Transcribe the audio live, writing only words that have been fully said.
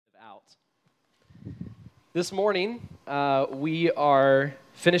This morning, we are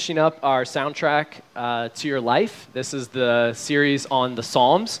finishing up our soundtrack to your life. This is the series on the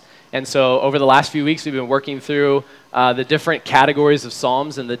Psalms. And so over the last few weeks, we've been working through the different categories of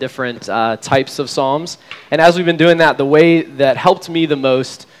Psalms and the different types of Psalms. And as we've been doing that, the way that helped me the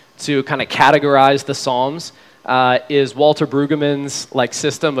most to kind of categorize the Psalms is Walter Brueggemann's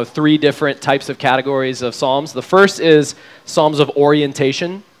system of three different types of categories of Psalms. The first is Psalms of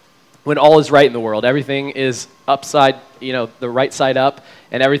orientation. When all is right in the world, everything is upside, the right side up,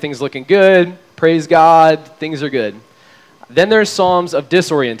 and everything's looking good, praise God, things are good. Then there's Psalms of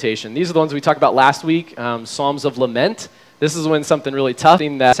disorientation. These are the ones we talked about last week, Psalms of lament. This is when something really tough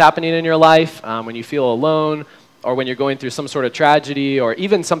that's happening in your life, when you feel alone, or when you're going through some sort of tragedy, or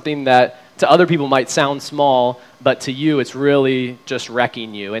even something that to other people might sound small, but to you it's really just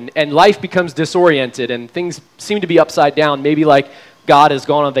wrecking you. And life becomes disoriented, and things seem to be upside down, maybe like God has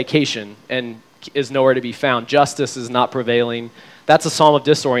gone on vacation and is nowhere to be found. Justice is not prevailing. That's a psalm of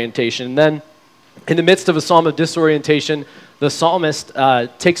disorientation. And then in the midst of a psalm of disorientation, the psalmist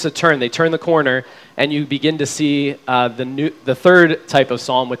takes a turn. They turn the corner, and you begin to see the third type of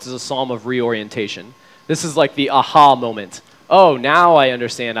psalm, which is a psalm of reorientation. This is like the aha moment. Oh, now I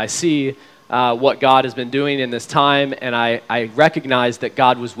understand. I see what God has been doing in this time, and I recognize that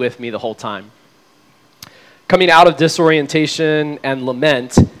God was with me the whole time. Coming out of disorientation and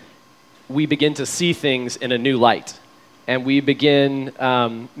lament, we begin to see things in a new light. And we begin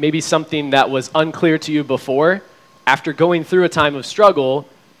maybe something that was unclear to you before. After going through a time of struggle,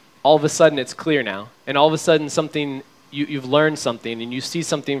 all of a sudden it's clear now. And all of a sudden you've learned something and you see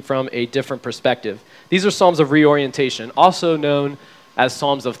something from a different perspective. These are Psalms of reorientation, also known as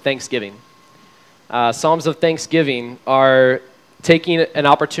Psalms of thanksgiving. Psalms of thanksgiving are taking an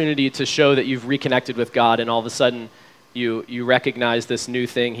opportunity to show that you've reconnected with God, and all of a sudden you recognize this new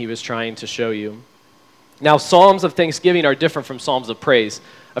thing he was trying to show you. Now, Psalms of thanksgiving are different from Psalms of praise.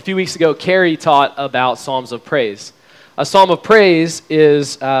 A few weeks ago, Carrie taught about Psalms of praise. A Psalm of praise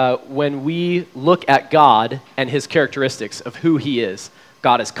is when we look at God and his characteristics of who he is.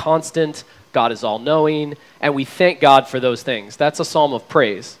 God is constant, God is all-knowing, and we thank God for those things. That's a Psalm of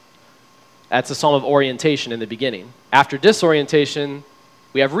praise. That's a psalm of orientation in the beginning. After disorientation,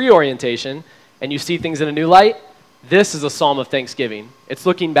 we have reorientation, and you see things in a new light. This is a psalm of thanksgiving. It's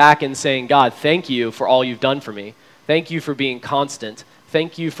looking back and saying, God, thank you for all you've done for me. Thank you for being constant.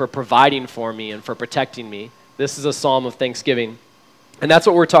 Thank you for providing for me and for protecting me. This is a psalm of thanksgiving. And that's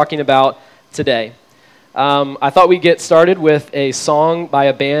what we're talking about today. I thought we'd get started with a song by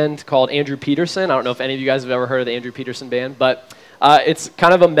a band called Andrew Peterson. I don't know if any of you guys have ever heard of the Andrew Peterson Band, but it's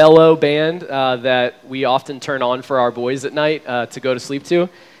kind of a mellow band that we often turn on for our boys at night to go to sleep to.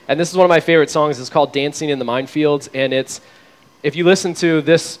 And this is one of my favorite songs. It's called Dancing in the Minefields. And if you listen to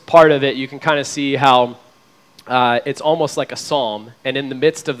this part of it, you can kind of see how it's almost like a psalm. And in the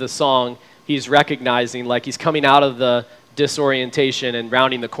midst of the song, he's recognizing, like he's coming out of the disorientation and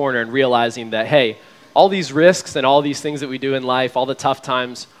rounding the corner and realizing that, hey, all these risks and all these things that we do in life, all the tough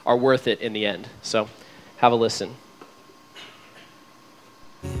times are worth it in the end. So have a listen.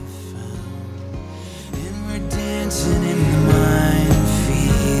 Dancing in the minefields,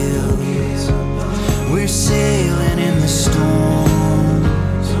 we're sailing in the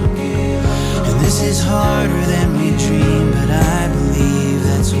storms, and this is harder than we dreamed, but I believe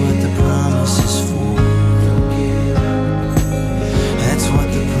that's what the promise is for. That's what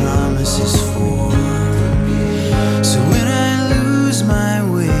the promise is for. So when I lose my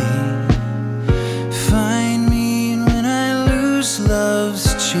way, find me, and when I lose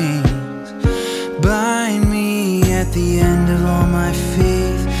love's chains, bind me at the end of all my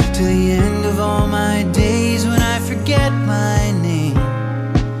faith, to the end of all my days. When I forget my name,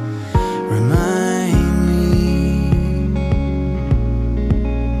 remind me,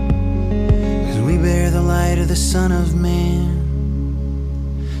 'cause we bear the light of the Son of Man,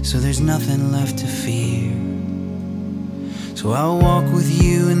 so there's nothing left to fear. So I'll walk with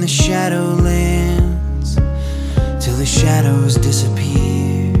you in the shadowlands till the shadows disappear.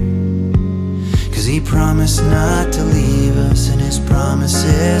 'Cause he promised not to leave us, and his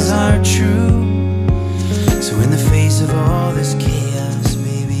promises are true. So in the face of all this chaos,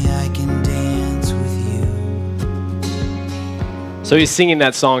 maybe I can dance with you. So he's singing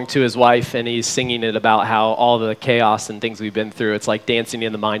that song to his wife, and he's singing it about how all the chaos and things we've been through, it's like dancing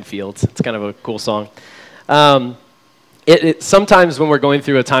in the minefields. It's kind of a cool song. Sometimes when we're going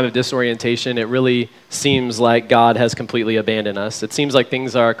through a time of disorientation, it really seems like God has completely abandoned us. It seems like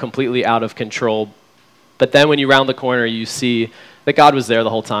things are completely out of control. But then when you round the corner, you see that God was there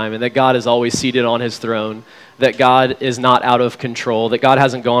the whole time, and that God is always seated on his throne, that God is not out of control, that God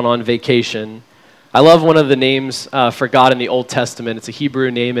hasn't gone on vacation, I love one of the names for God in the Old Testament. It's a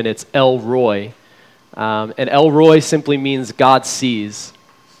Hebrew name, and it's El Roi. And El Roi simply means God sees.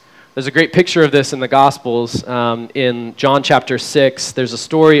 There's a great picture of this in the Gospels. In John chapter 6, there's a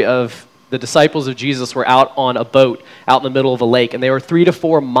story of the disciples of Jesus were out on a boat out in the middle of a lake, and they were 3 to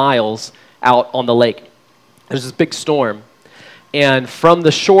 4 miles out on the lake. There's this big storm. And from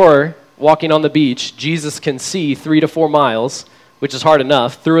the shore, walking on the beach, Jesus can see 3 to 4 miles, which is hard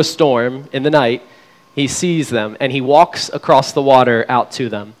enough, through a storm in the night. He sees them, and he walks across the water out to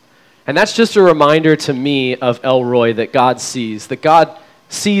them. And that's just a reminder to me of El Roi, that God sees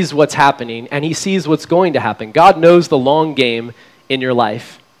what's happening, and he sees what's going to happen. God knows the long game in your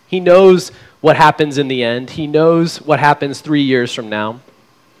life. He knows what happens in the end. He knows what happens 3 years from now.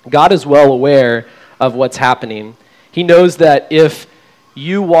 God is well aware of what's happening. He knows that if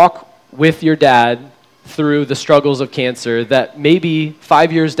you walk with your dad through the struggles of cancer, that maybe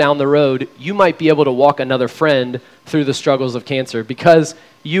 5 years down the road, you might be able to walk another friend through the struggles of cancer because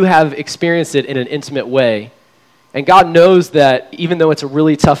you have experienced it in an intimate way. And God knows that even though it's a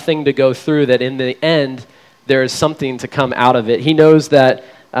really tough thing to go through, that in the end, there is something to come out of it. He knows that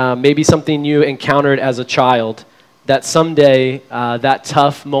maybe something you encountered as a child, that someday, that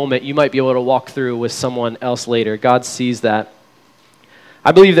tough moment, you might be able to walk through with someone else later. God sees that.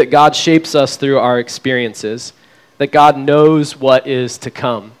 I believe that God shapes us through our experiences, that God knows what is to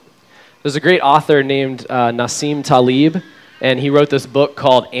come. There's a great author named Nassim Taleb, and he wrote this book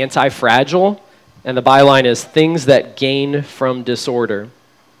called Anti-Fragile, and the byline is Things That Gain from Disorder.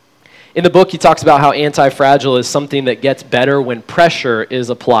 In the book, he talks about how anti-fragile is something that gets better when pressure is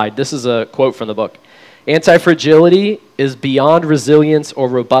applied. This is a quote from the book. Anti-fragility is beyond resilience or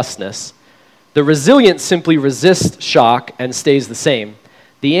robustness. The resilient simply resists shock and stays the same.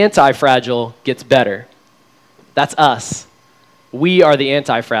 The anti-fragile gets better. That's us. We are the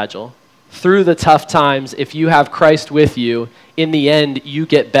anti-fragile. Through the tough times, if you have Christ with you, in the end, you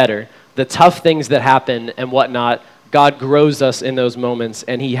get better. The tough things that happen and whatnot, God grows us in those moments,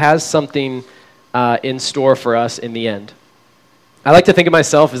 and he has something in store for us in the end. I like to think of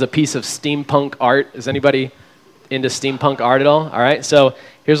myself as a piece of steampunk art. Is anybody into steampunk art at all? All right, so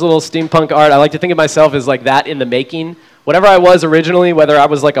here's a little steampunk art. I like to think of myself as like that in the making. Whatever I was originally, whether I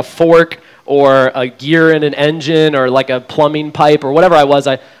was like a fork or a gear in an engine or like a plumbing pipe or whatever I was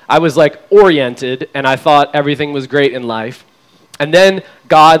like oriented, and I thought everything was great in life. And then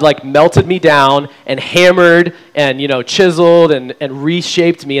God like melted me down and hammered and chiseled and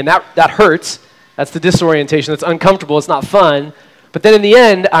reshaped me, and that hurts. That's the disorientation. That's uncomfortable. It's not fun. But then in the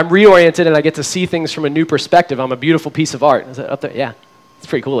end, I'm reoriented and I get to see things from a new perspective. I'm a beautiful piece of art. Is that up there? Yeah, it's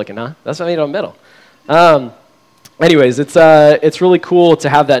pretty cool looking, huh? That's what I made on metal. Anyways, it's really cool to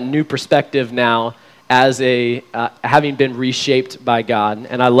have that new perspective now as having been reshaped by God.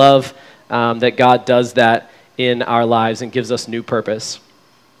 And I love that God does that in our lives and gives us new purpose.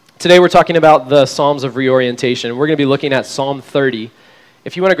 Today we're talking about the Psalms of Reorientation. We're going to be looking at Psalm 30.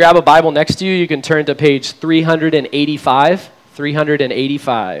 If you want to grab a Bible next to you, you can turn to page 385.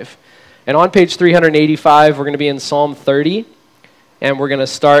 385. And on page 385, we're going to be in Psalm 30. And we're going to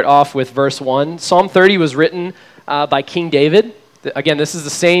start off with verse 1. Psalm 30 was written by King David. Again, this is the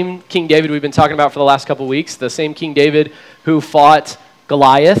same King David we've been talking about for the last couple weeks. The same King David who fought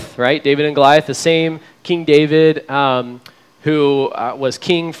Goliath, right? David and Goliath. The same King David who was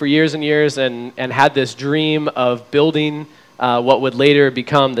king for years and years and had this dream of building what would later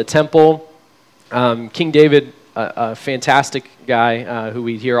become the temple. King David, a fantastic guy who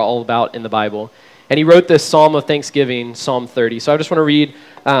we hear all about in the Bible. And he wrote this Psalm of Thanksgiving, Psalm 30. So I just want to read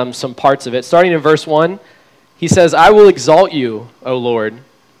some parts of it. Starting in verse 1, he says, I will exalt you, O Lord,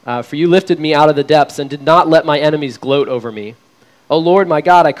 for you lifted me out of the depths and did not let my enemies gloat over me. O Lord, my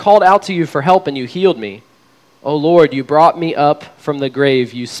God, I called out to you for help and you healed me. O Lord, you brought me up from the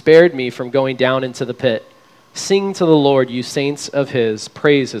grave. You spared me from going down into the pit. Sing to the Lord, you saints of his.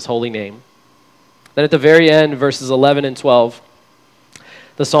 Praise his holy name. Then at the very end, verses 11 and 12,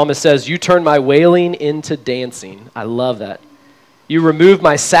 the psalmist says, you turn my wailing into dancing. I love that. You remove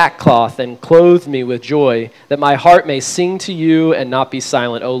my sackcloth and clothe me with joy, that my heart may sing to you and not be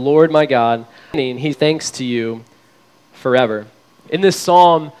silent. O Lord, my God, he thanks to you forever. In this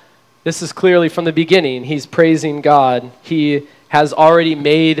psalm, this is clearly from the beginning, he's praising God. He has already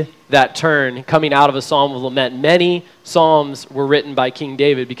made that turn coming out of a psalm of lament. Many psalms were written by King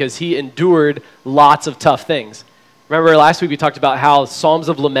David because he endured lots of tough things. Remember last week we talked about how psalms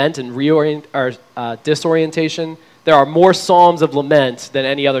of lament and disorientation, there are more psalms of lament than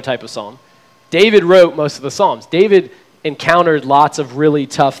any other type of psalm. David wrote most of the psalms. David encountered lots of really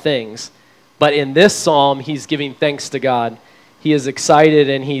tough things. But in this psalm, he's giving thanks to God. he is excited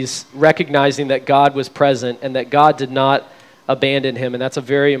and he's recognizing that God was present and that God did not abandon him. And that's a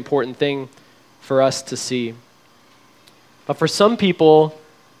very important thing for us to see. But for some people,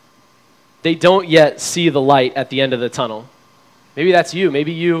 they don't yet see the light at the end of the tunnel. Maybe that's you.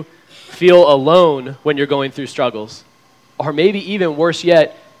 Maybe you feel alone when you're going through struggles. Or maybe even worse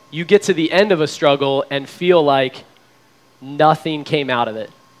yet, you get to the end of a struggle and feel like nothing came out of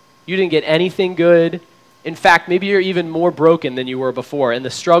it. You didn't get anything good. In fact, maybe you're even more broken than you were before, and the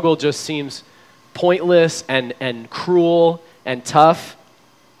struggle just seems pointless and cruel and tough.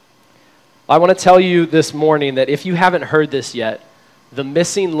 I want to tell you this morning that if you haven't heard this yet, the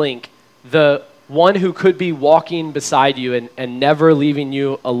missing link, the one who could be walking beside you and never leaving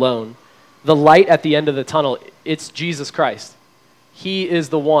you alone, the light at the end of the tunnel, it's Jesus Christ. He is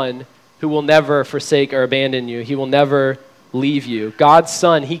the one who will never forsake or abandon you. He will never leave you. God's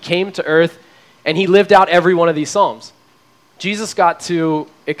Son, he came to earth and he lived out every one of these Psalms. Jesus got to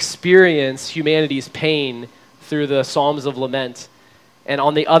experience humanity's pain through the Psalms of Lament. And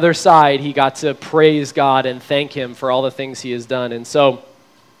on the other side, he got to praise God and thank him for all the things he has done. And so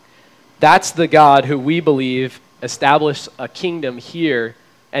that's the God who we believe established a kingdom here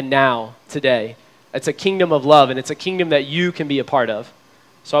and now, today. It's a kingdom of love, and it's a kingdom that you can be a part of.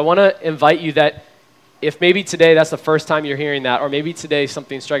 So I want to invite you that if maybe today that's the first time you're hearing that, or maybe today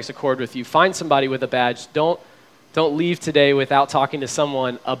something strikes a chord with you, find somebody with a badge. Don't leave today without talking to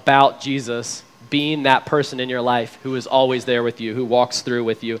someone about Jesus being that person in your life who is always there with you, who walks through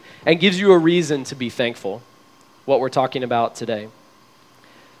with you, and gives you a reason to be thankful, what we're talking about today.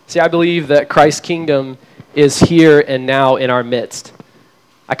 See, I believe that Christ's kingdom is here and now in our midst.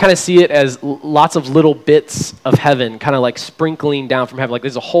 I kind of see it as lots of little bits of heaven, kind of like sprinkling down from heaven. Like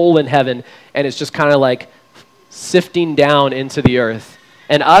there's a hole in heaven, and it's just kind of like sifting down into the earth.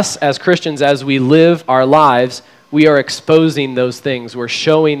 And us as Christians, as we live our lives, we are exposing those things. We're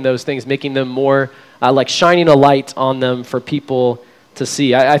showing those things, making them more like shining a light on them for people to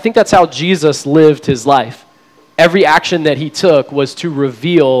see. I think that's how Jesus lived his life. Every action that he took was to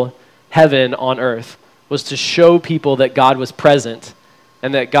reveal heaven on earth, was to show people that God was present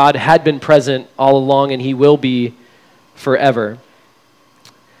and that God had been present all along and he will be forever.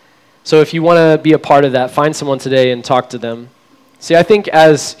 So if you want to be a part of that, find someone today and talk to them. See, I think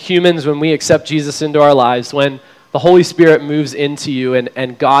as humans, when we accept Jesus into our lives, when the Holy Spirit moves into you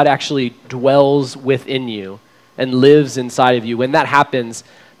and God actually dwells within you and lives inside of you, when that happens,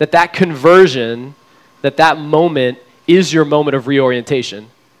 that conversion, that moment is your moment of reorientation.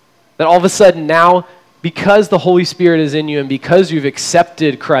 That all of a sudden now, because the Holy Spirit is in you and because you've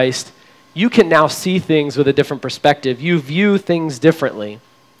accepted Christ, you can now see things with a different perspective. You view things differently.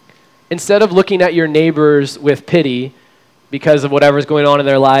 Instead of looking at your neighbors with pity because of whatever's going on in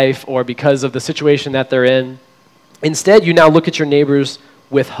their life or because of the situation that they're in, instead you now look at your neighbors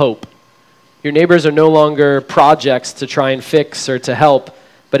with hope. Your neighbors are no longer projects to try and fix or to help,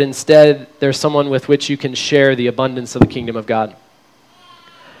 but instead they're someone with which you can share the abundance of the kingdom of God.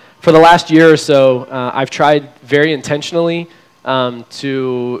 For the last year or so, I've tried very intentionally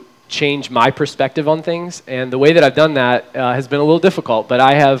to change my perspective on things, and the way that I've done that has been a little difficult, but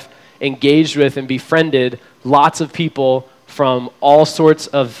I have engaged with and befriended lots of people from all sorts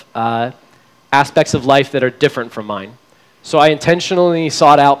of aspects of life that are different from mine. So I intentionally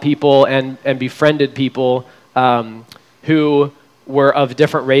sought out people and befriended people who were of a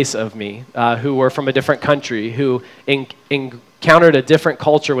different race of me, who were from a different country, who encountered a different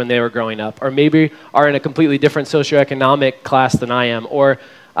culture when they were growing up, or maybe are in a completely different socioeconomic class than I am, or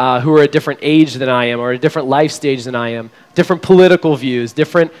who are a different age than I am, or a different life stage than I am, different political views,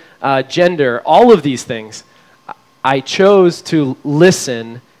 different gender, all of these things. I chose to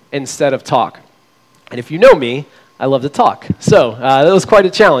listen instead of talk. And if you know me, I love to talk. So that was quite a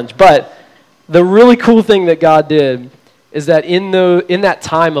challenge. But the really cool thing that God did is that in that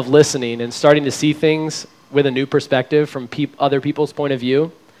time of listening and starting to see things with a new perspective from other people's point of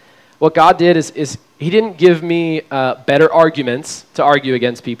view, what God did is he didn't give me better arguments to argue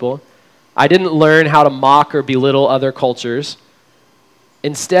against people. I didn't learn how to mock or belittle other cultures.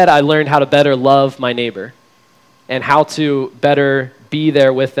 Instead, I learned how to better love my neighbor and how to better be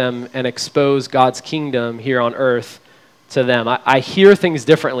there with them and expose God's kingdom here on earth to them. I hear things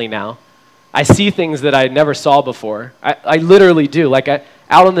differently now. I see things that I never saw before. I literally do. Like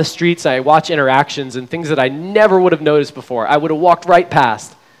out on the streets, I watch interactions and things that I never would have noticed before. I would have walked right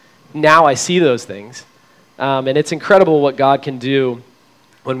past. Now I see those things. And it's incredible what God can do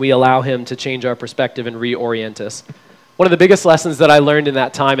when we allow him to change our perspective and reorient us. One of the biggest lessons that I learned in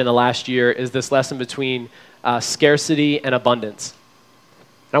that time in the last year is this lesson between scarcity and abundance.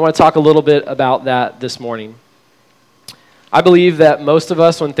 And I want to talk a little bit about that this morning. I believe that most of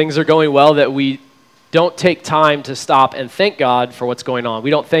us, when things are going well, that we don't take time to stop and thank God for what's going on. We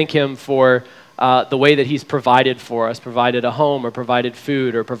don't thank him for the way that he's provided for us, provided a home or provided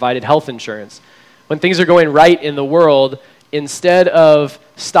food or provided health insurance. When things are going right in the world, instead of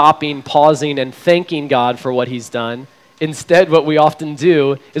stopping, pausing, and thanking God for what he's done, instead what we often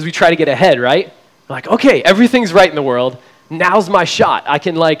do is we try to get ahead, right? Like, okay, everything's right in the world. Now's my shot. I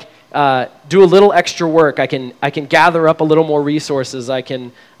can do a little extra work. I can gather up a little more resources.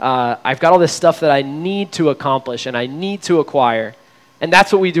 I've got all this stuff that I need to accomplish and I need to acquire. And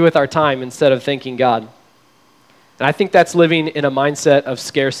that's what we do with our time instead of thanking God. And I think that's living in a mindset of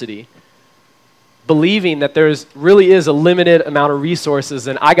scarcity, believing that there's really is a limited amount of resources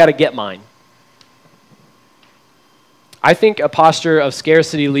and I got to get mine. I think a posture of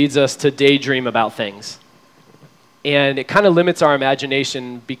scarcity leads us to daydream about things. And it kind of limits our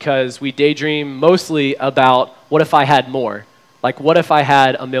imagination because we daydream mostly about what if I had more? Like, what if I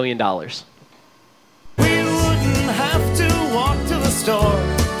had $1 million? We wouldn't have to walk to the store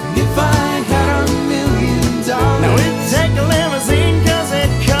if I had $1 million. Now we'd take a limousine cause it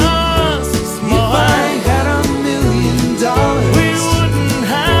costs more. If I had $1 million, we wouldn't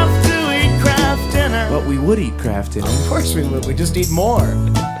have to eat Kraft dinner. But we would eat Kraft dinner. Of course we would. We just eat more.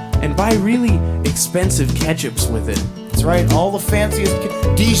 And buy really expensive ketchups with it. That's right. All the fanciest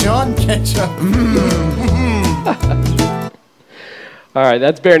Dijon ketchup. All right,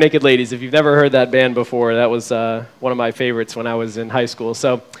 that's Bare Naked Ladies. If you've never heard that band before, that was one of my favorites when I was in high school.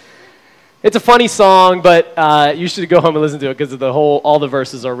 So it's a funny song, but you should go home and listen to it because all the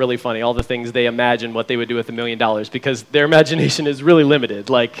verses are really funny. All the things they imagine what they would do with $1 million because their imagination is really limited.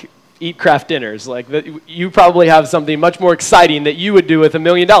 Like, eat Kraft dinners. Like, you probably have something much more exciting that you would do with $1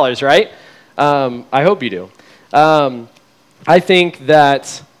 million, right? I hope you do. I think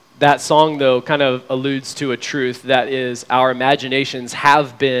that song, though, kind of alludes to a truth that is our imaginations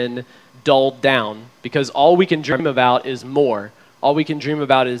have been dulled down because all we can dream about is more. All we can dream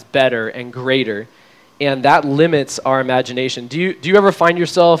about is better and greater, and that limits our imagination. Do you ever find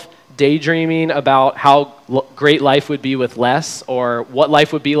yourself daydreaming about how great life would be with less, or what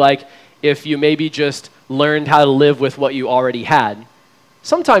life would be like if you maybe just learned how to live with what you already had?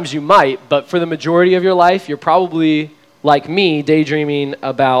 Sometimes you might, but for the majority of your life, you're probably, like me, daydreaming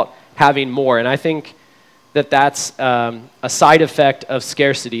about having more. And I think that that's a side effect of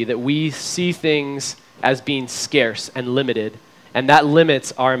scarcity, that we see things as being scarce and limited, and that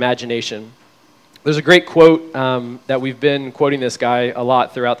limits our imagination. There's a great quote that we've been quoting this guy a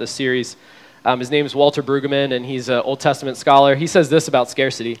lot throughout this series. His name is Walter Brueggemann, and he's an Old Testament scholar. He says this about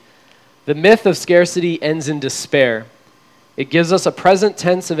scarcity: "The myth of scarcity ends in despair. It gives us a present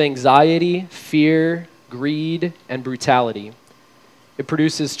tense of anxiety, fear, greed, and brutality. It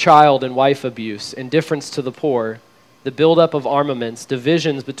produces child and wife abuse, indifference to the poor, the buildup of armaments,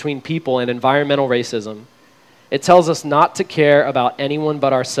 divisions between people, and environmental racism. It tells us not to care about anyone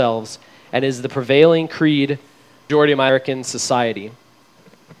but ourselves, and is the prevailing creed of majority of American society."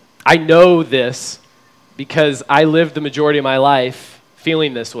 I know this because I lived the majority of my life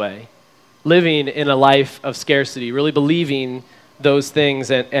feeling this way, living in a life of scarcity, really believing those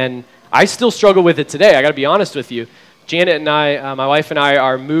things, and I still struggle with it today. I got to be honest with you. Janet and I, my wife and I,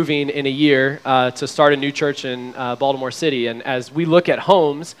 are moving in a year to start a new church in Baltimore City, and as we look at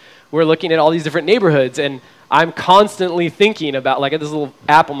homes, we're looking at all these different neighborhoods, and I'm constantly thinking about, like, I have this little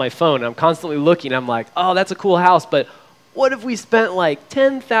app on my phone, and I'm constantly looking, I'm like, oh, that's a cool house, but what if we spent like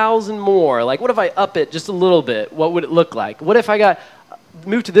 $10,000 more? Like, what if I up it just a little bit? What would it look like? What if I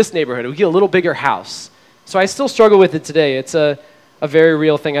moved to this neighborhood? We get a little bigger house. So I still struggle with it today. It's a very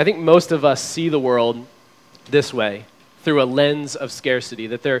real thing. I think most of us see the world this way, through a lens of scarcity,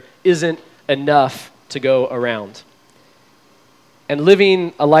 that there isn't enough to go around. And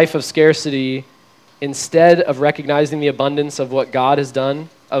living a life of scarcity, instead of recognizing the abundance of what God has done,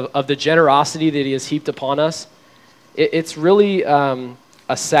 of the generosity that he has heaped upon us, it's really a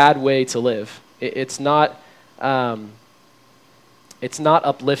sad way to live. It's not uplifting.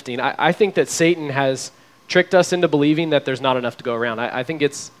 I think that Satan has tricked us into believing that there's not enough to go around. I think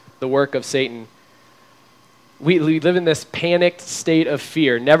it's the work of Satan. We live in this panicked state of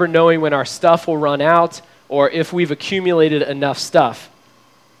fear, never knowing when our stuff will run out or if we've accumulated enough stuff.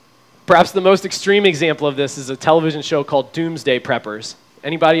 Perhaps the most extreme example of this is a television show called Doomsday Preppers.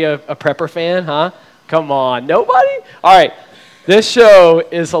 Anybody a prepper fan, huh? Come on, nobody? All right, this show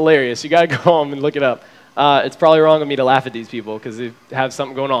is hilarious. You got to go home and look it up. It's probably wrong of me to laugh at these people because they have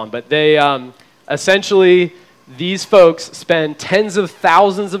something going on. But they essentially, these folks spend tens of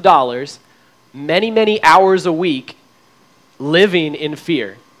thousands of dollars, many, many hours a week living in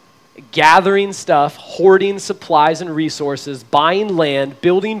fear. gathering stuff, hoarding supplies and resources, buying land,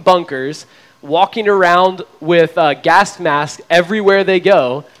 building bunkers, walking around with gas masks everywhere they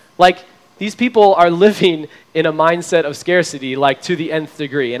go. Like, these people are living in a mindset of scarcity, like, to the nth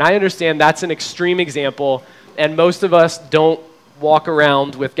degree. And I understand that's an extreme example, and most of us don't walk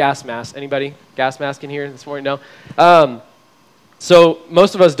around with gas masks. Anybody gas mask in here this morning? No? So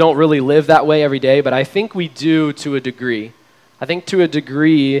most of us don't really live that way every day, but I think we do to a degree. I think to a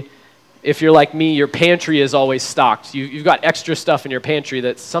degree, if you're like me, your pantry is always stocked. You've got extra stuff in your pantry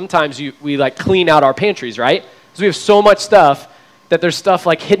that sometimes we like clean out our pantries, right? Because we have so much stuff that there's stuff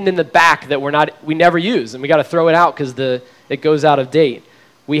like hidden in the back that we never use, and we got to throw it out because it goes out of date.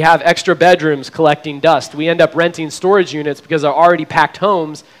 We have extra bedrooms collecting dust. We end up renting storage units because our already packed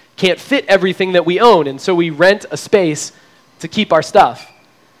homes can't fit everything that we own, and so we rent a space to keep our stuff.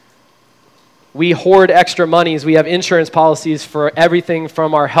 We hoard extra monies. We have insurance policies for everything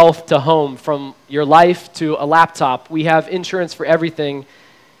from our health to home, from your life to a laptop. We have insurance for everything.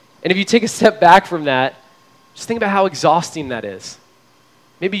 And if you take a step back from that, just think about how exhausting that is.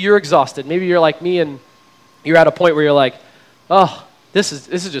 Maybe you're exhausted. Maybe you're like me and you're at a point where you're like, oh, this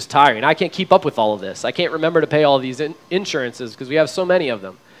is just tiring. I can't keep up with all of this. I can't remember to pay all of these insurances because we have so many of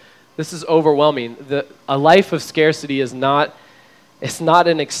them. This is overwhelming. A life of scarcity is not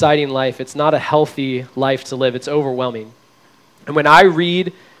an exciting life. It's not a healthy life to live. It's overwhelming. And when I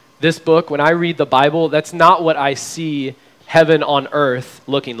read this book, when I read the Bible, that's not what I see heaven on earth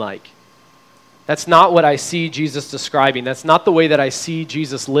looking like. That's not what I see Jesus describing. That's not the way that I see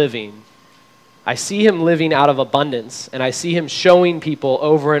Jesus living. I see him living out of abundance, and I see him showing people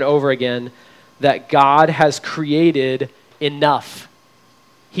over and over again that God has created enough.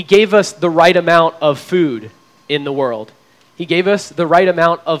 He gave us the right amount of food in the world. He gave us the right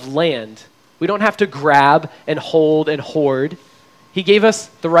amount of land. We don't have to grab and hold and hoard. He gave us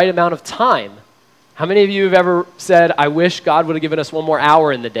the right amount of time. How many of you have ever said, I wish God would have given us one more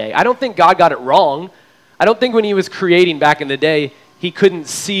hour in the day? I don't think God got it wrong. I don't think when he was creating back in the day, he couldn't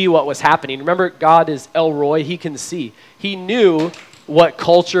see what was happening. Remember, God is El Roy. He can see. He knew what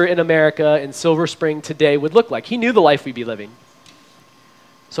culture in America and Silver Spring today would look like. He knew the life we'd be living.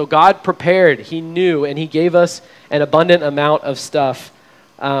 So God prepared, he knew, and he gave us an abundant amount of stuff.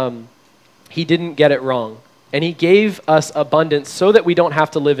 He didn't get it wrong. And he gave us abundance so that we don't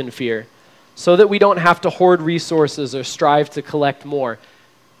have to live in fear, so that we don't have to hoard resources or strive to collect more.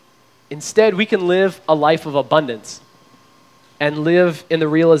 Instead, we can live a life of abundance and live in the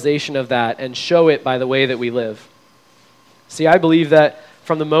realization of that and show it by the way that we live. See, I believe that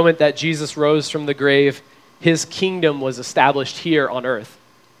from the moment that Jesus rose from the grave, his kingdom was established here on earth.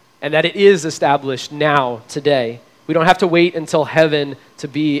 And that it is established now, today. We don't have to wait until heaven to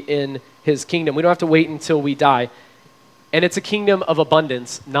be in his kingdom. We don't have to wait until we die. And it's a kingdom of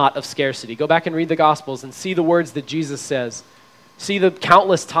abundance, not of scarcity. Go back and read the Gospels and see the words that Jesus says. See the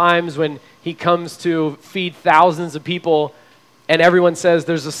countless times when he comes to feed thousands of people and everyone says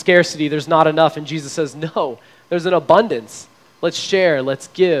there's a scarcity, there's not enough. And Jesus says, no, there's an abundance. Let's share, let's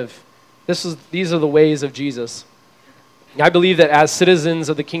give. These are the ways of Jesus. I believe that as citizens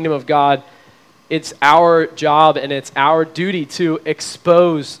of the kingdom of God, it's our job and it's our duty to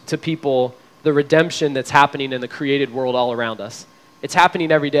expose to people the redemption that's happening in the created world all around us. It's happening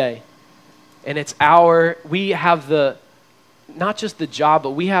every day. And we have not just the job,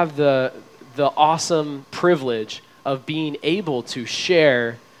 but we have the awesome privilege of being able to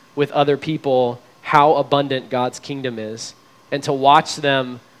share with other people how abundant God's kingdom is and to watch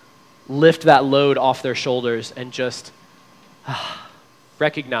them lift that load off their shoulders and just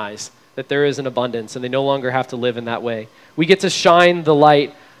recognize that there is an abundance and they no longer have to live in that way. We get to shine the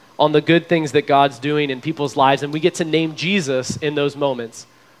light on the good things that God's doing in people's lives, and we get to name Jesus in those moments.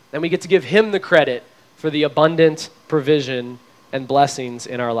 And we get to give him the credit for the abundant provision and blessings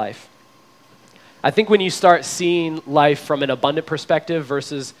in our life. I think when you start seeing life from an abundant perspective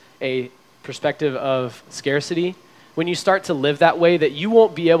versus a perspective of scarcity, when you start to live that way, that you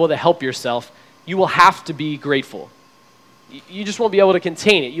won't be able to help yourself, you will have to be grateful. You just won't be able to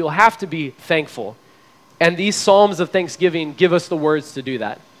contain it. You'll have to be thankful. And these Psalms of Thanksgiving give us the words to do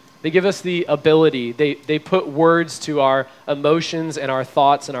that. They give us the ability. They put words to our emotions and our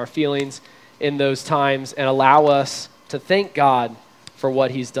thoughts and our feelings in those times and allow us to thank God for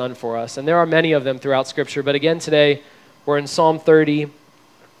what he's done for us. And there are many of them throughout Scripture. But again, today, we're in Psalm 30.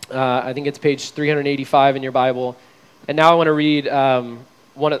 I think it's page 385 in your Bible. And now I want to read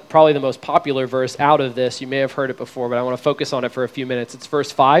probably the most popular verse out of this. You may have heard it before, but I want to focus on it for a few minutes. It's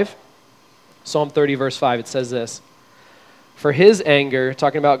verse 5. Psalm 30, verse 5. It says this: For his anger,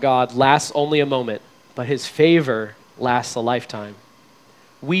 talking about God, lasts only a moment, but his favor lasts a lifetime.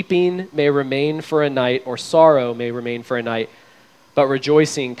 Weeping may remain for a night, or sorrow may remain for a night, but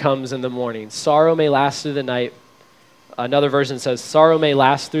rejoicing comes in the morning. Sorrow may last through the night. Another version says, sorrow may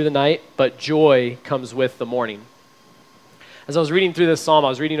last through the night, but joy comes with the morning. As I was reading through this psalm, I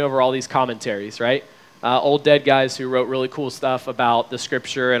was reading over all these commentaries, right? Old dead guys who wrote really cool stuff about the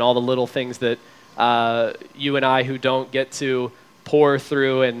scripture and all the little things that you and I who don't get to pour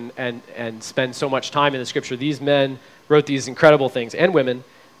through and spend so much time in the scripture, these men wrote these incredible things, and women.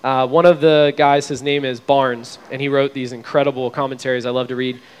 One of the guys, his name is Barnes, and he wrote these incredible commentaries I love to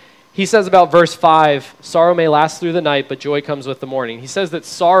read. He says about verse 5, sorrow may last through the night, but joy comes with the morning. He says that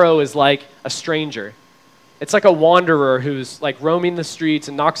sorrow is like a stranger. It's like a wanderer who's like roaming the streets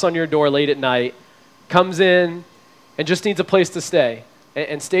and knocks on your door late at night, comes in and just needs a place to stay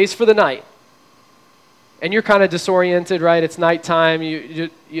and stays for the night. And you're kind of disoriented, right? It's nighttime. You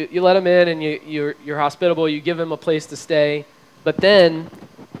let him in and you're hospitable. You give him a place to stay. But then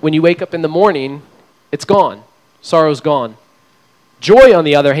when you wake up in the morning, it's gone. Sorrow's gone. Joy, on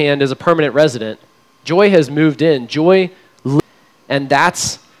the other hand, is a permanent resident. Joy has moved in. Joy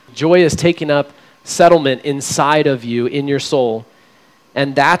is taking up settlement inside of you, in your soul.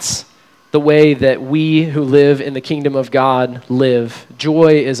 And that's the way that we who live in the kingdom of God live.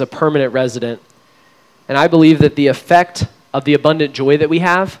 Joy is a permanent resident. And I believe that the effect of the abundant joy that we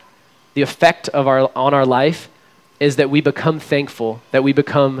have, the effect of on our life, is that we become thankful, that we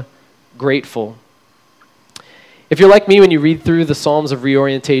become grateful. If you're like me, when you read through the Psalms of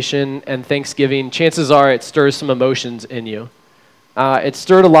reorientation and thanksgiving, chances are it stirs some emotions in you. It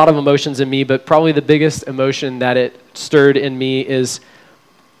stirred a lot of emotions in me, but probably the biggest emotion that it stirred in me is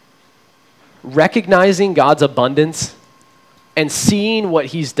recognizing God's abundance and seeing what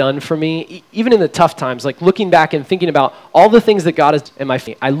he's done for me, even in the tough times, like looking back and thinking about all the things that God has done in my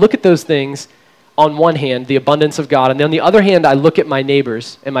family. I look at those things on one hand, the abundance of God, and then on the other hand, I look at my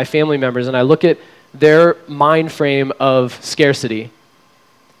neighbors and my family members, and I look at their mind frame of scarcity.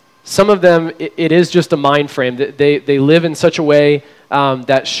 Some of them, it is just a mind frame. They live in such a way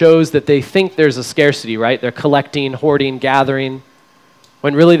that shows that they think there's a scarcity, right? They're collecting, hoarding, gathering,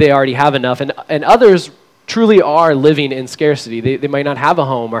 when really they already have enough. And others truly are living in scarcity. They might not have a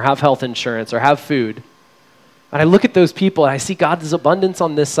home or have health insurance or have food. And I look at those people and I see God's abundance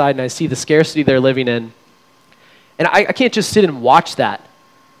on this side and I see the scarcity they're living in. And I can't just sit and watch that.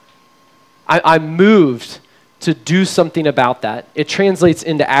 I'm moved to do something about that. It translates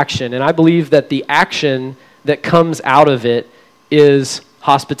into action. And I believe that the action that comes out of it is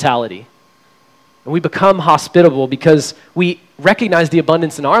hospitality. And we become hospitable because we recognize the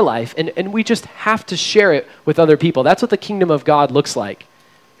abundance in our life, and we just have to share it with other people. That's what the kingdom of God looks like.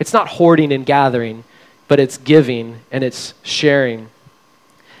 It's not hoarding and gathering, but it's giving and it's sharing.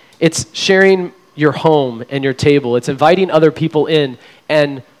 It's sharing your home and your table. It's inviting other people in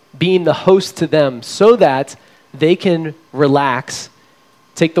and being the host to them so that they can relax,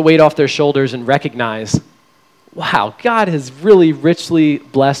 take the weight off their shoulders, and recognize, wow, God has really richly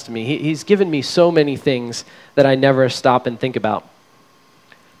blessed me. He's given me so many things that I never stop and think about.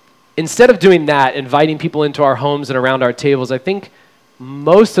 Instead of doing that, inviting people into our homes and around our tables, I think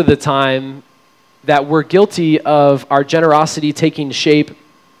most of the time that we're guilty of our generosity taking shape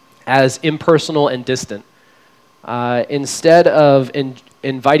as impersonal and distant. Instead of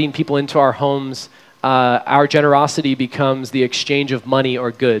inviting people into our homes, our generosity becomes the exchange of money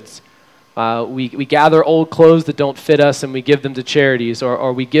or goods. We gather old clothes that don't fit us and we give them to charities,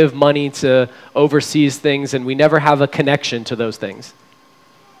 or we give money to overseas things and we never have a connection to those things.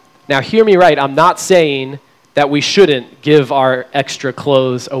 Now, hear me right. I'm not saying that we shouldn't give our extra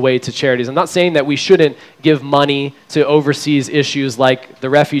clothes away to charities. I'm not saying that we shouldn't give money to overseas issues like the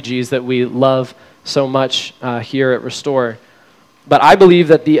refugees that we love so much here at Restore. But I believe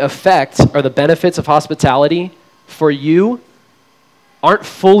that the effect or the benefits of hospitality for you aren't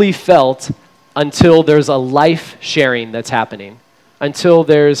fully felt until there's a life sharing that's happening, until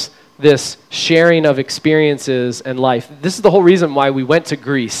there's this sharing of experiences and life. This is the whole reason why we went to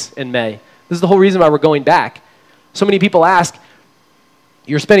Greece in May. This is the whole reason why we're going back. So many people ask,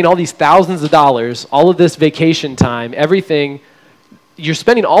 you're spending all these thousands of dollars, all of this vacation time, everything, you're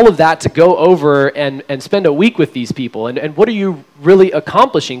spending all of that to go over and spend a week with these people. And what are you really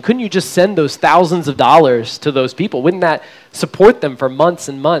accomplishing? Couldn't you just send those thousands of dollars to those people? Wouldn't that support them for months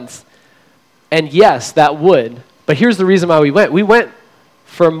and months? And yes, that would. But here's the reason why we went. We went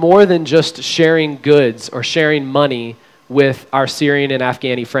for more than just sharing goods or sharing money with our Syrian and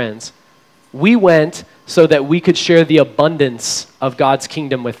Afghani friends. We went so that we could share the abundance of God's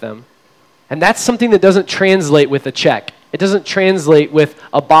kingdom with them. And that's something that doesn't translate with a check. It doesn't translate with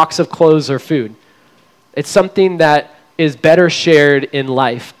a box of clothes or food. It's something that is better shared in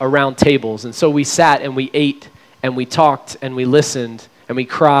life around tables. And so we sat and we ate and we talked and we listened and we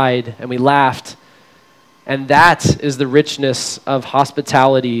cried and we laughed. And that is the richness of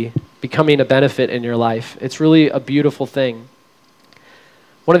hospitality becoming a benefit in your life. It's really a beautiful thing.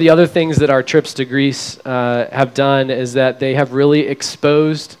 One of the other things that our trips to Greece have done is that they have really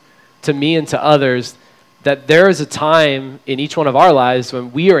exposed to me and to others that there is a time in each one of our lives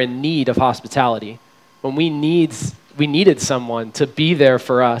when we are in need of hospitality, when we needed someone to be there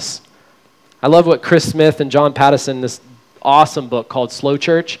for us. I love what Chris Smith and John Pattison, this awesome book called Slow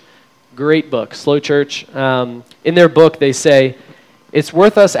Church, great book, Slow Church. In their book, they say, it's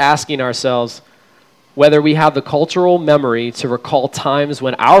worth us asking ourselves whether we have the cultural memory to recall times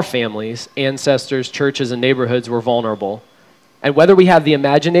when our families, ancestors, churches, and neighborhoods were vulnerable, and whether we have the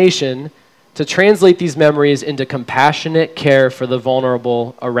imagination to translate these memories into compassionate care for the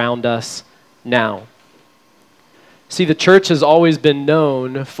vulnerable around us now. See, the church has always been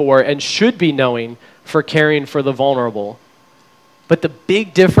known for, and should be knowing, for caring for the vulnerable. But the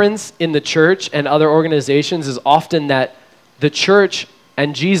big difference in the church and other organizations is often that the church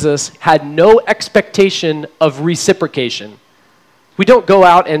and Jesus had no expectation of reciprocation. We don't go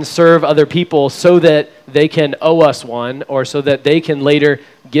out and serve other people so that they can owe us one or so that they can later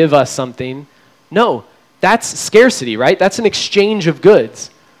give us something. No, that's scarcity, right? That's an exchange of goods.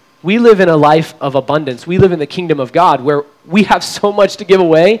 We live in a life of abundance. We live in the kingdom of God where we have so much to give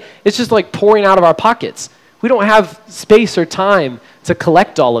away. It's just like pouring out of our pockets. We don't have space or time to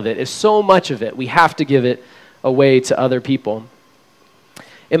collect all of it. It's so much of it. We have to give it away to other people.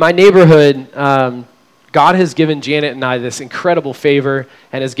 In my neighborhood, God has given Janet and I this incredible favor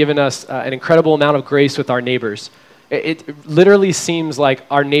and has given us an incredible amount of grace with our neighbors. It literally seems like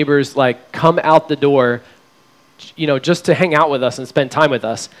our neighbors come out the door, just to hang out with us and spend time with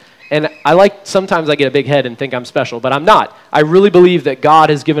us. And sometimes I get a big head and think I'm special, but I'm not. I really believe that God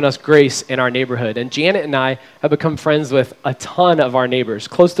has given us grace in our neighborhood. And Janet and I have become friends with a ton of our neighbors,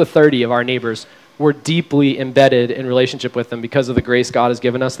 close to 30 of our neighbors. We're deeply embedded in relationship with them because of the grace God has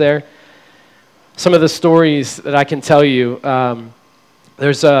given us there. Some of the stories that I can tell you,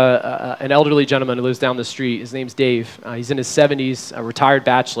 there's an elderly gentleman who lives down the street. His name's Dave. He's in his 70s, a retired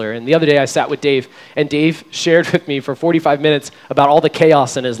bachelor. And the other day I sat with Dave, and Dave shared with me for 45 minutes about all the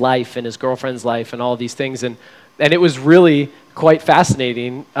chaos in his life and his girlfriend's life and all of these things. And it was really quite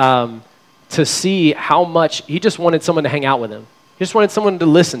fascinating to see how much he just wanted someone to hang out with him. He just wanted someone to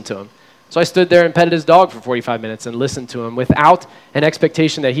listen to him. So I stood there and petted his dog for 45 minutes and listened to him without an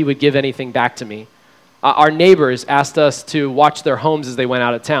expectation that he would give anything back to me. Our neighbors asked us to watch their homes as they went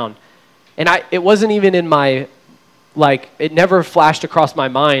out of town. And it wasn't even in my, it never flashed across my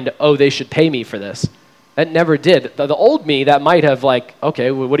mind, oh, they should pay me for this. That never did. The old me, that might have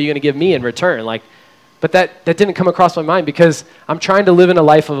okay, well, what are you going to give me in return? But that didn't come across my mind because I'm trying to live in a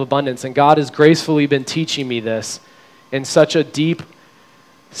life of abundance, and God has gracefully been teaching me this in such a deep,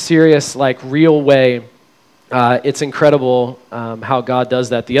 serious, real way. It's incredible how God does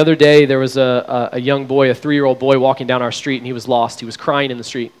that. The other day, there was a young boy, a 3-year-old boy walking down our street, and he was lost. He was crying in the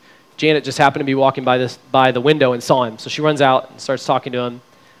street. Janet just happened to be walking by the window and saw him. So she runs out and starts talking to him.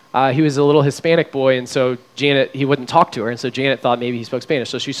 He was a little Hispanic boy, and so he wouldn't talk to her, and so Janet thought maybe he spoke Spanish.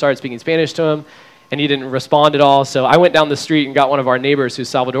 So she started speaking Spanish to him, and he didn't respond at all. So I went down the street and got one of our neighbors who's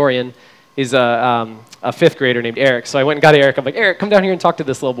Salvadorian. He's a 5th grader named Eric. So I went and got Eric. I'm like, Eric, come down here and talk to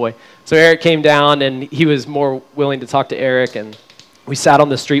this little boy. So Eric came down, and he was more willing to talk to Eric, and we sat on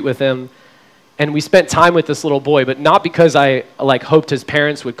the street with him, and we spent time with this little boy, but not because I hoped his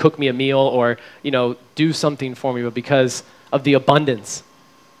parents would cook me a meal or do something for me, but because of the abundance.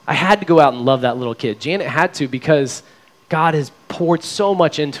 I had to go out and love that little kid. Janet had to because God has poured so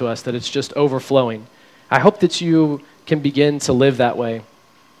much into us that it's just overflowing. I hope that you can begin to live that way.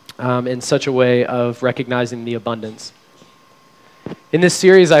 In such a way of recognizing the abundance. In this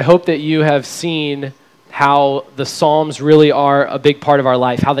series, I hope that you have seen how the Psalms really are a big part of our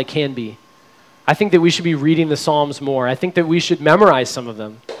life, how they can be. I think that we should be reading the Psalms more. I think that we should memorize some of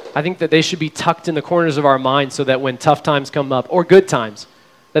them. I think that they should be tucked in the corners of our mind so that when tough times come up, or good times,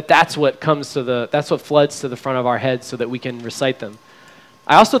 that's what floods to the front of our heads so that we can recite them.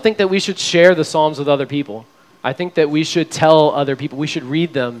 I also think that we should share the Psalms with other people. I think that we should tell other people, we should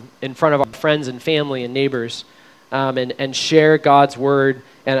read them in front of our friends and family and neighbors and share God's word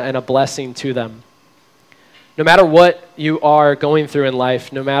and a blessing to them. No matter what you are going through in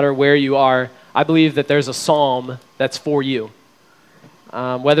life, no matter where you are, I believe that there's a psalm that's for you.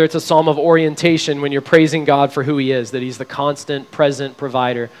 Whether it's a psalm of orientation when you're praising God for who he is, that he's the constant, present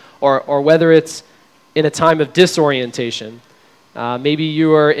provider, or whether it's in a time of disorientation Maybe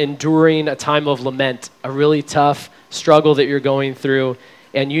you are enduring a time of lament, a really tough struggle that you're going through,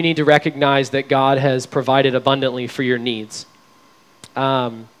 and you need to recognize that God has provided abundantly for your needs.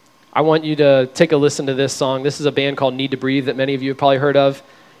 I want you to take a listen to this song. This is a band called Need to Breathe that many of you have probably heard of.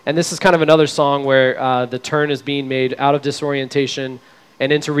 And this is kind of another song where the turn is being made out of disorientation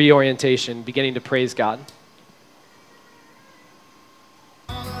and into reorientation, beginning to praise God.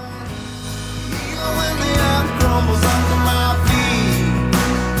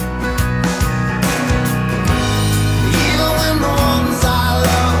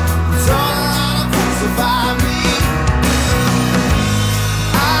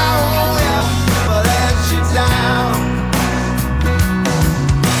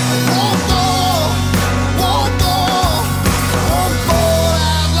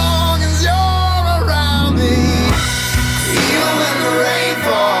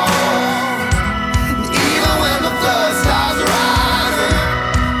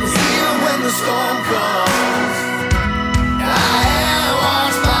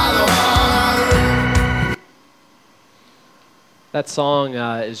 That song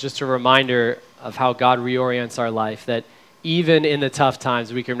is just a reminder of how God reorients our life, that even in the tough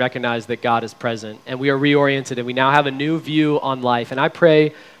times, we can recognize that God is present, and we are reoriented, and we now have a new view on life. And I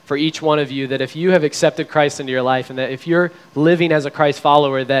pray for each one of you that if you have accepted Christ into your life, and that if you're living as a Christ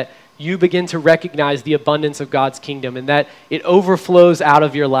follower, that you begin to recognize the abundance of God's kingdom, and that it overflows out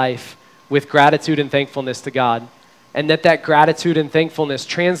of your life with gratitude and thankfulness to God, and that gratitude and thankfulness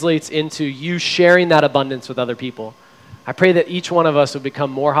translates into you sharing that abundance with other people. I pray that each one of us would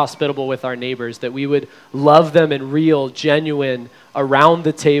become more hospitable with our neighbors, that we would love them in real, genuine, around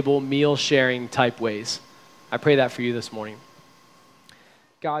the table, meal sharing type ways. I pray that for you this morning.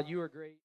 God, you are great.